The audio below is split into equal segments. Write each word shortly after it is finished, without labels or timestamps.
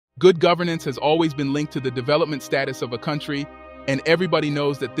Good governance has always been linked to the development status of a country, and everybody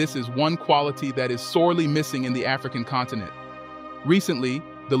knows that this is one quality that is sorely missing in the African continent. Recently,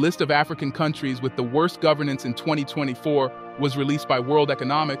 the list of African countries with the worst governance in 2024 was released by World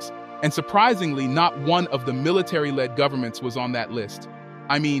Economics, and surprisingly, not one of the military-led governments was on that list.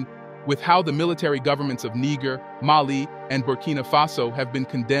 I mean, with how the military governments of Niger, Mali, and Burkina Faso have been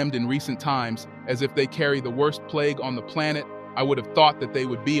condemned in recent times as if they carry the worst plague on the planet, I would have thought that they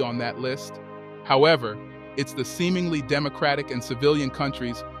would be on that list. However, it's the seemingly democratic and civilian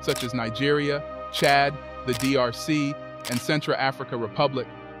countries such as Nigeria, Chad, the DRC, and Central African Republic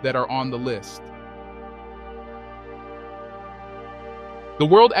that are on the list. The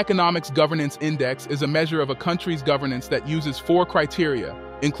World Economic Governance Index is a measure of a country's governance that uses 4 criteria,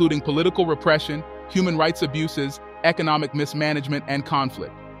 including political repression, human rights abuses, economic mismanagement, and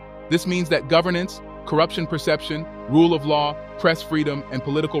conflict. This means that governance, corruption perception, rule of law, press freedom, and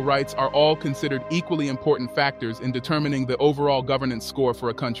political rights are all considered equally important factors in determining the overall governance score for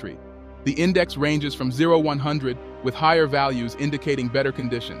a country. The index ranges from 0–100, with higher values indicating better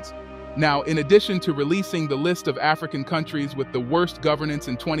conditions. Now, in addition to releasing the list of African countries with the worst governance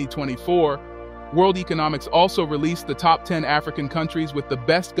in 2024, World Economics also released the top 10 African countries with the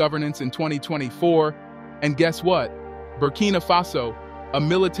best governance in 2024. And guess what? Burkina Faso, a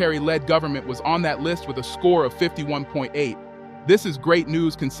military-led government, was on that list with a score of 51.8. This is great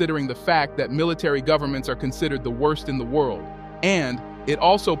news considering the fact that military governments are considered the worst in the world. And it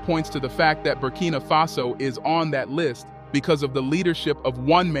also points to the fact that Burkina Faso is on that list because of the leadership of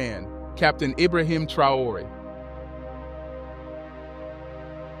one man, Captain Ibrahim Traore.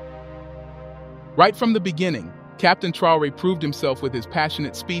 Right from the beginning, Captain Traore proved himself with his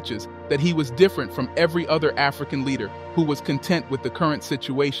passionate speeches that he was different from every other African leader who was content with the current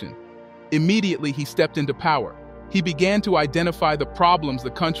situation. Immediately, he stepped into power. He began to identify the problems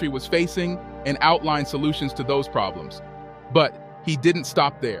the country was facing and outline solutions to those problems. But he didn't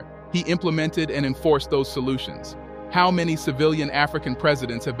stop there. He implemented and enforced those solutions. How many civilian African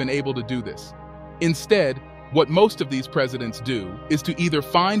presidents have been able to do this? Instead, what most of these presidents do is to either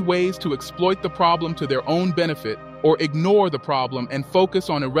find ways to exploit the problem to their own benefit or ignore the problem and focus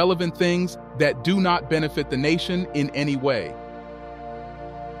on irrelevant things that do not benefit the nation in any way.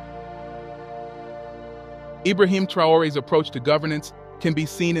 Ibrahim Traore's approach to governance can be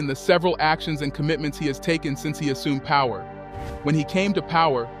seen in the several actions and commitments he has taken since he assumed power. When he came to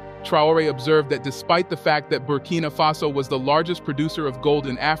power, Traore observed that despite the fact that Burkina Faso was the largest producer of gold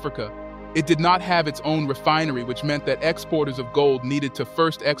in Africa, it did not have its own refinery, which meant that exporters of gold needed to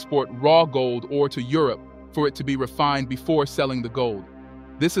first export raw gold ore to Europe for it to be refined before selling the gold.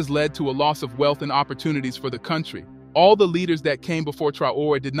 This has led to a loss of wealth and opportunities for the country. All the leaders that came before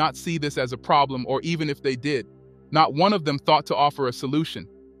Traore did not see this as a problem, or even if they did, not one of them thought to offer a solution.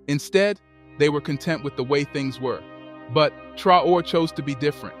 Instead, they were content with the way things were. But Traore chose to be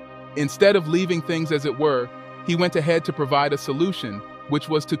different. Instead of leaving things as it were, he went ahead to provide a solution, which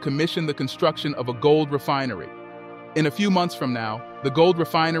was to commission the construction of a gold refinery. In a few months from now, the gold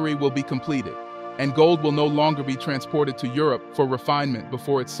refinery will be completed, and gold will no longer be transported to Europe for refinement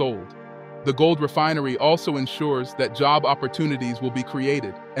before it's sold. The gold refinery also ensures that job opportunities will be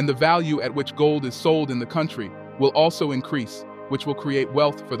created, and the value at which gold is sold in the country will also increase, which will create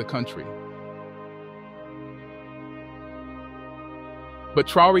wealth for the country. But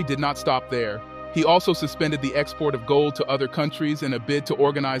Traore did not stop there. He also suspended the export of gold to other countries in a bid to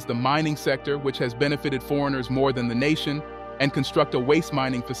organize the mining sector, which has benefited foreigners more than the nation, and construct a waste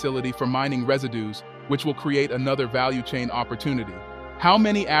mining facility for mining residues, which will create another value chain opportunity. How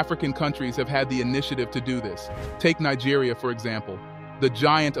many African countries have had the initiative to do this? Take Nigeria, for example, the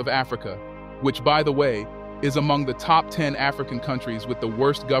giant of Africa, which, by the way, is among the top 10 African countries with the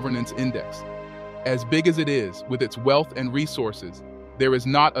worst governance index. As big as it is, with its wealth and resources, there is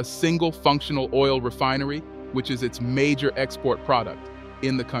not a single functional oil refinery, which is its major export product,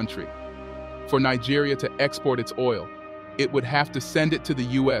 in the country. For Nigeria to export its oil, it would have to send it to the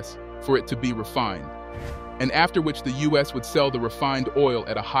US for it to be refined, and after which the US would sell the refined oil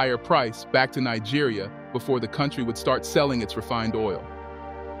at a higher price back to Nigeria before the country would start selling its refined oil.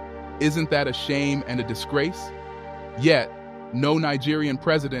 Isn't that a shame and a disgrace? Yet, no Nigerian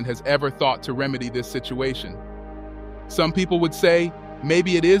president has ever thought to remedy this situation. Some people would say,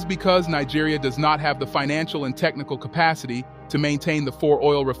 maybe it is because Nigeria does not have the financial and technical capacity to maintain the 4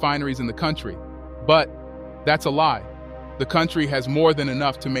 oil refineries in the country. But that's a lie. The country has more than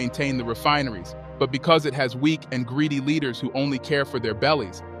enough to maintain the refineries, but because it has weak and greedy leaders who only care for their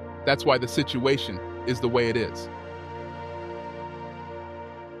bellies, that's why the situation is the way it is.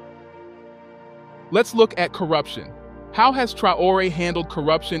 Let's look at corruption. How has Traore handled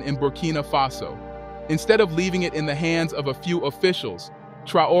corruption in Burkina Faso? Instead of leaving it in the hands of a few officials,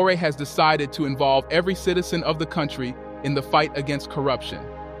 Traore has decided to involve every citizen of the country in the fight against corruption.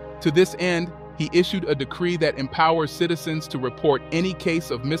 To this end, he issued a decree that empowers citizens to report any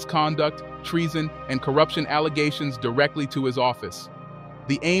case of misconduct, treason, and corruption allegations directly to his office.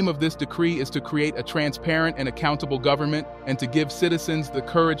 The aim of this decree is to create a transparent and accountable government and to give citizens the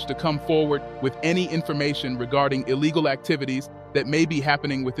courage to come forward with any information regarding illegal activities that may be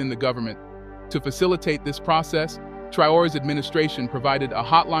happening within the government. To facilitate this process, Traore's administration provided a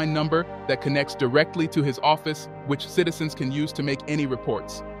hotline number that connects directly to his office, which citizens can use to make any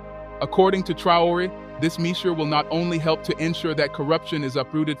reports. According to Traore, this measure will not only help to ensure that corruption is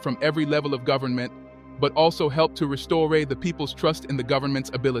uprooted from every level of government, but also help to restore the people's trust in the government's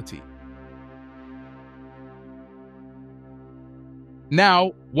ability.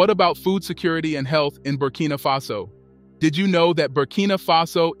 Now, what about food security and health in Burkina Faso? Did you know that Burkina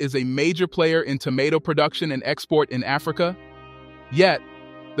Faso is a major player in tomato production and export in Africa? Yet,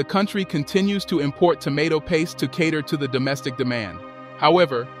 the country continues to import tomato paste to cater to the domestic demand.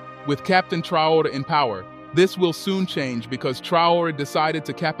 However, with Captain Traore in power, this will soon change because Traore decided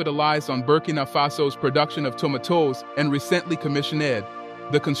to capitalize on Burkina Faso's production of tomatoes and recently commissioned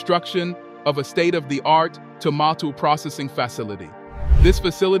the construction of a state-of-the-art tomato processing facility. This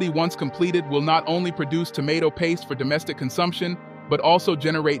facility, once completed, will not only produce tomato paste for domestic consumption, but also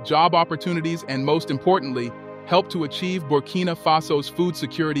generate job opportunities and, most importantly, help to achieve Burkina Faso's food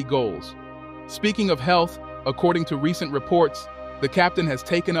security goals. Speaking of health, according to recent reports, the captain has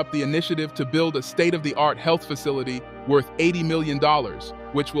taken up the initiative to build a state-of-the-art health facility worth $80 million,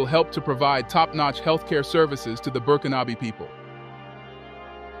 which will help to provide top-notch healthcare services to the Burkinabe people.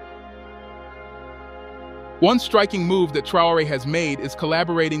 One striking move that Traore has made is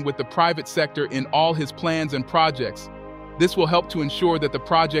collaborating with the private sector in all his plans and projects. This will help to ensure that the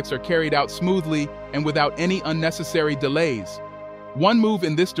projects are carried out smoothly and without any unnecessary delays. One move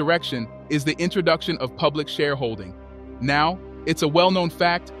in this direction is the introduction of public shareholding. Now, it's a well-known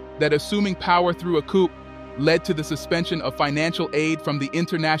fact that assuming power through a coup led to the suspension of financial aid from the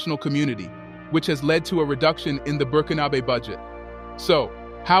international community, which has led to a reduction in the Burkinabe budget. So,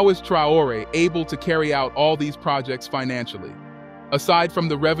 how is Traore able to carry out all these projects financially? Aside from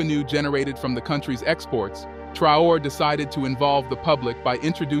the revenue generated from the country's exports, Traore decided to involve the public by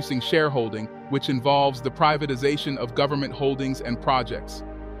introducing shareholding, which involves the privatization of government holdings and projects.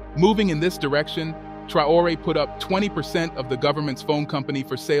 Moving in this direction, Traore put up 20% of the government's phone company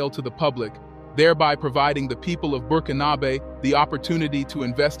for sale to the public, thereby providing the people of Burkinabe the opportunity to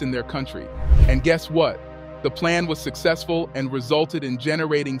invest in their country. And guess what? The plan was successful and resulted in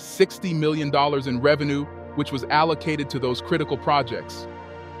generating $60 million in revenue, which was allocated to those critical projects.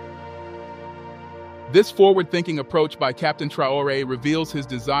 This forward-thinking approach by Captain Traore reveals his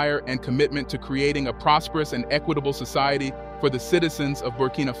desire and commitment to creating a prosperous and equitable society for the citizens of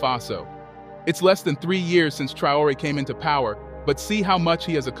Burkina Faso. It's less than 3 years since Traore came into power, but see how much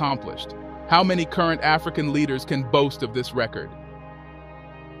he has accomplished. How many current African leaders can boast of this record?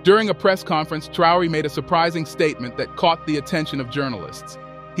 During a press conference, Traore made a surprising statement that caught the attention of journalists.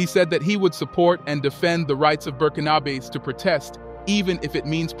 He said that he would support and defend the rights of Burkinabes to protest, even if it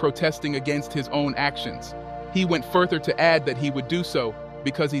means protesting against his own actions. He went further to add that he would do so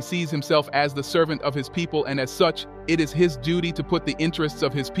because he sees himself as the servant of his people, and as such, it is his duty to put the interests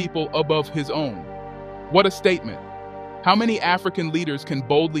of his people above his own. What a statement! How many African leaders can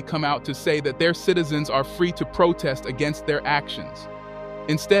boldly come out to say that their citizens are free to protest against their actions?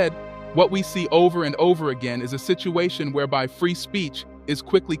 Instead, what we see over and over again is a situation whereby free speech is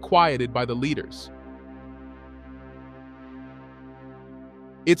quickly quieted by the leaders.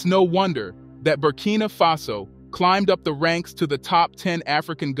 It's no wonder that Burkina Faso climbed up the ranks to the top 10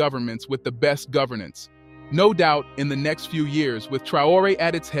 African governments with the best governance. No doubt, in the next few years, with Traore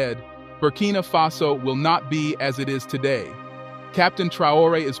at its head, Burkina Faso will not be as it is today. Captain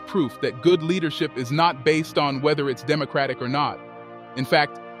Traore is proof that good leadership is not based on whether it's democratic or not. In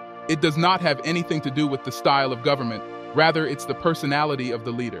fact, it does not have anything to do with the style of government, rather it's the personality of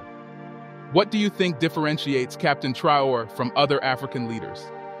the leader. What do you think differentiates Captain Traore from other African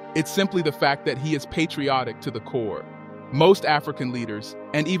leaders? It's simply the fact that he is patriotic to the core. Most African leaders,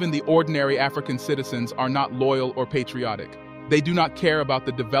 and even the ordinary African citizens, are not loyal or patriotic. They do not care about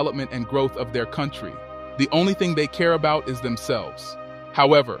the development and growth of their country. The only thing they care about is themselves.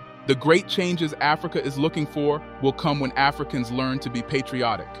 However, the great changes Africa is looking for will come when Africans learn to be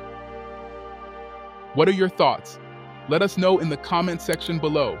patriotic. What are your thoughts? Let us know in the comment section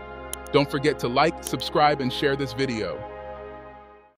below. Don't forget to like, subscribe, and share this video.